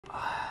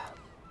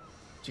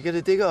Did you get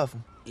a dig off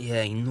him?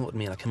 Yeah, he nutted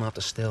me and I came off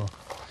the still.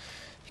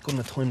 He couldn't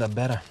have timed that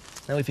better.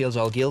 Now he feels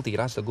all guilty,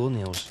 that's the good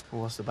news.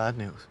 Well, what's the bad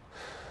news?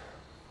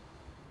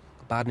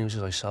 The bad news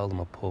is I sold him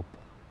a pup.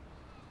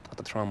 Had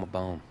to throw him a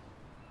bone.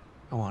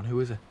 Go on, who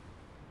is it?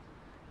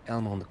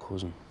 Elmo and the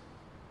cousin.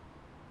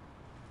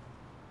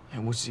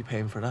 How much is he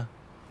paying for that?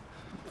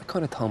 I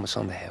kind of told him it's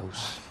on the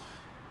house.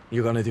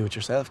 You're gonna do it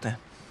yourself then?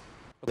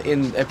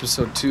 In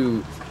episode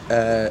 2,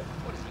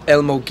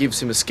 Elmo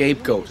gives him a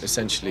scapegoat,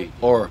 essentially.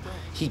 Or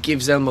he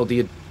gives Elmo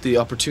the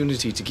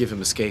opportunity to give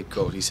him a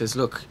scapegoat. He says,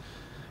 look,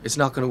 it's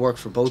not going to work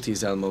for both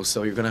these Elmos,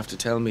 so you're going to have to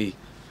tell me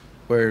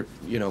where,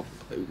 you know,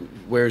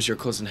 where's your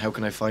cousin? How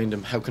can I find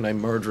him? How can I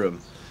murder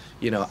him?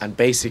 You know, and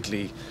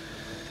basically,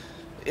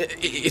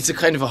 it's a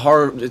kind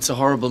of it's a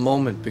horrible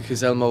moment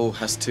because Elmo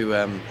has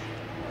to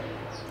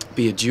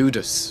be a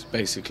Judas,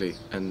 basically,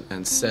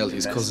 and sell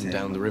his cousin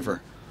down the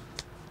river.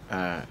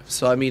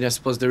 So, I mean, I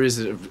suppose there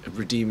is a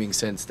redeeming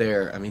sense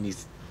there. I mean,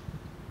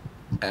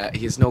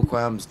 he has no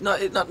qualms,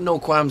 not no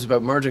qualms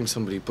about murdering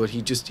somebody, but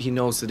he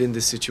knows that in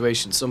this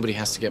situation somebody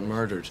has to get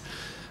murdered,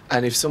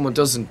 and if someone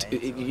doesn't,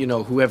 you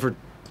know, whoever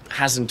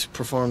hasn't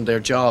performed their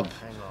job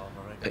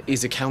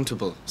is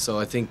accountable. So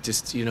I think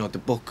just, you know, the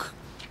buck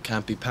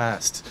can't be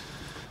passed.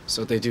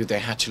 So they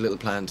hatch a little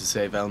plan to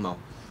save Elmo.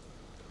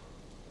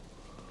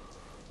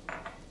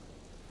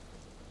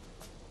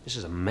 This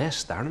is a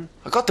mess, Darren.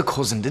 I got the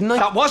cousin, didn't I?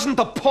 That wasn't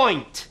the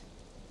point!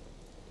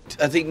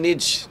 I think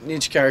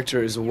Nidge's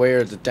character is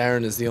aware that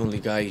Darren is the only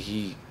guy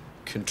he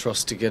can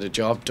trust to get a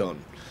job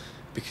done,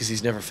 because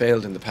he's never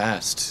failed in the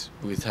past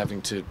with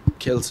having to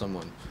kill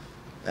someone.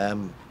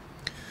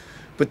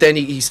 But then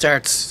he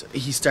starts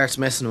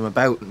messing him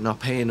about and not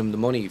paying him the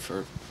money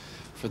for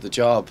the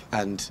job,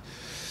 and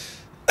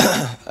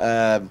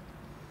I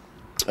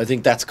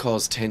think that's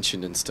caused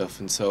tension and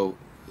stuff. And so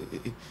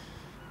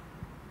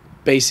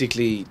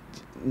basically,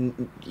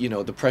 you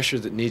know, the pressure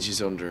that Nidge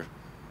is under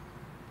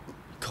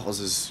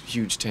causes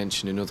huge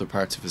tension in other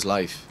parts of his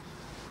life,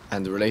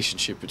 and the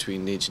relationship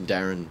between Nidge and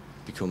Darren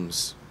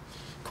becomes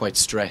quite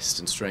stressed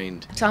and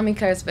strained. Tommy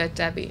cares about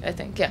Debbie, I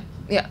think,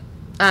 yeah.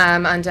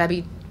 And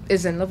Debbie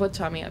is in love with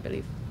Tommy, I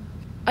believe.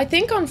 I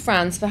think on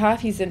France, for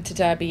half he's into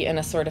Debbie in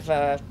a sort of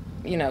a,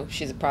 you know,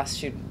 she's a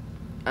prostitute,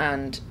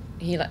 and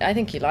I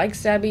think he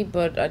likes Debbie,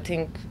 but I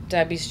think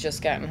Debbie's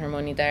just getting her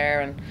money there,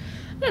 and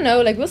I don't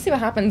know, like, we'll see what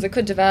happens. It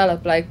could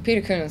develop. Like,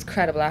 Peter Coonan's an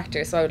incredible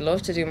actor, so I would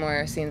love to do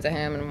more scenes of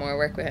him and more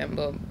work with him,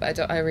 but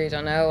I really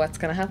don't know what's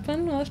going to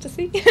happen. We'll have to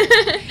see.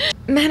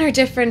 Men are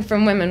different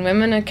from women.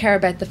 Women care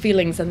about the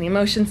feelings and the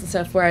emotions and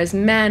stuff, whereas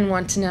men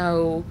want to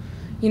know,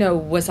 you know,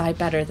 was I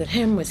better than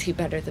him? Was he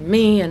better than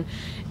me? And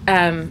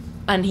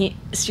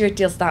Stuart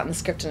deals with that in the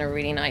script in a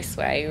really nice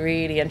way,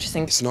 really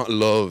interesting. It's not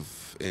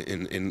love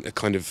in a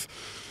kind of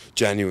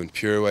genuine,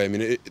 pure way. I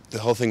mean, the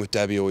whole thing with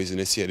Debbie always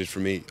initiated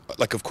for me.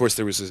 Like, of course,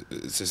 there was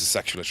a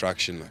sexual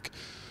attraction, like,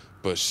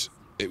 but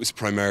it was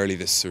primarily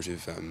this sort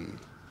of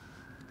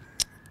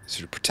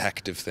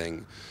protective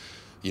thing.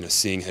 You know,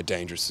 seeing how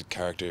dangerous a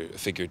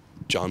figure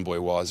John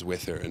Boy was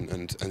with her,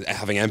 and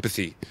having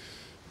empathy.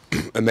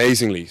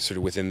 Amazingly, sort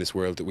of within this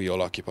world that we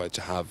all occupied,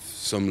 to have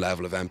some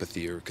level of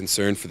empathy or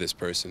concern for this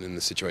person in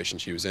the situation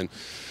she was in.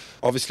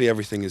 Obviously,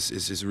 everything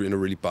is in a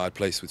really bad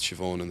place with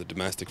Siobhan on the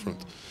domestic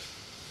front.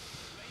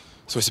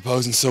 So I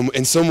suppose in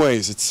some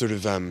ways it's sort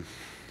of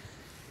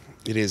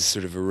it is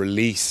sort of a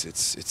release.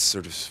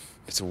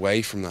 It's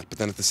away from that, but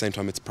then at the same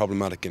time it's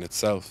problematic in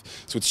itself.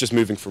 So it's just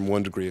moving from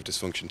one degree of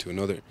dysfunction to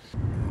another.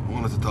 I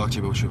wanted to talk to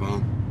you about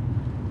Siobhan.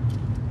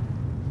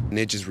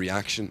 Nidge's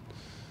reaction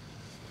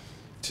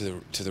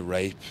to the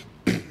rape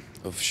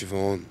of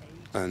Siobhan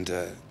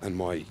and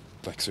my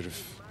like sort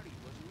of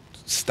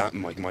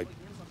my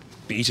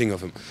beating of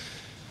him.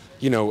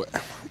 You know,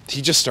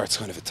 he just starts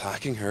kind of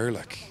attacking her,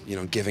 like, you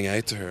know, giving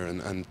out to her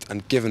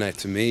and giving out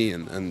to me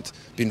and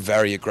being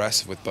very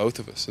aggressive with both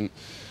of us. And,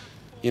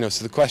 you know,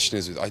 so the question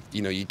is,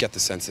 you know, you get the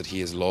sense that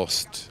he has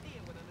lost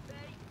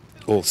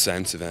all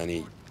sense of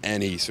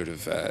any sort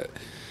of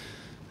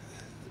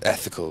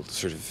ethical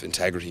sort of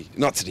integrity.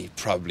 Not that he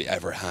probably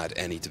ever had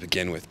any to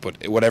begin with,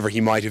 but whatever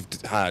he might have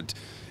had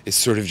is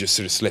sort of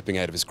slipping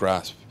out of his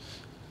grasp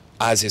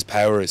as his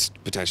power is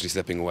potentially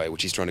slipping away,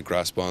 which he's trying to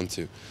grasp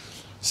onto.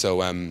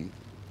 So I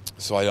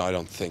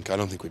don't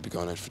think we'd be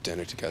going out for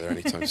dinner together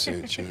anytime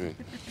soon. Do you know what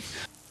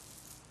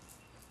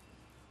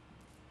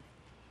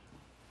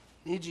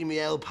I mean? Nidge,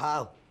 me old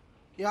pal.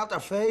 You're after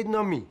fading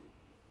on me.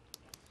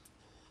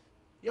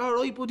 You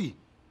alright, buddy?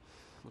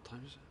 What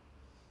time is it?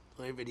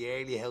 I'm for the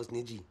early house,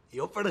 Nidge.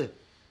 You up for it?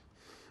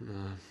 No.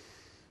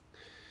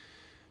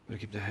 Better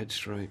keep the head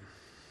straight.